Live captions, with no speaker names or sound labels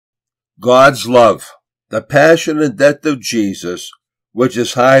God's love. The passion and death of Jesus, which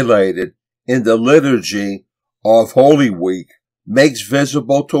is highlighted in the liturgy of Holy Week, makes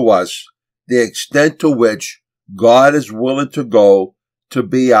visible to us the extent to which God is willing to go to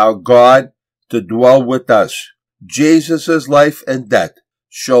be our God, to dwell with us. Jesus' life and death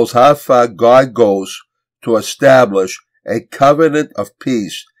shows how far God goes to establish a covenant of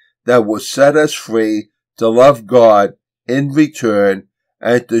peace that will set us free to love God in return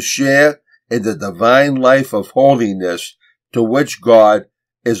and to share in the divine life of holiness to which God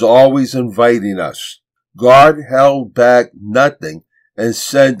is always inviting us. God held back nothing in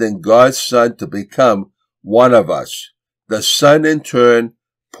sending God's Son to become one of us. The Son in turn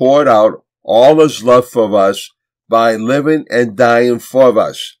poured out all His love for us by living and dying for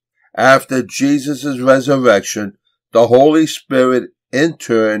us. After Jesus' resurrection, the Holy Spirit in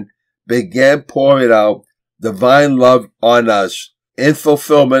turn began pouring out divine love on us in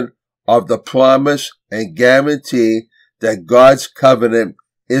fulfillment of the promise and guarantee that God's covenant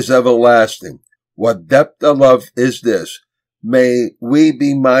is everlasting. What depth of love is this? May we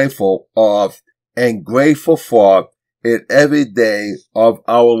be mindful of and grateful for it every day of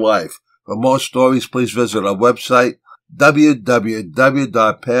our life. For more stories, please visit our website,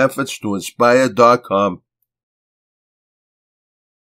 www.pamphlets2inspire.com.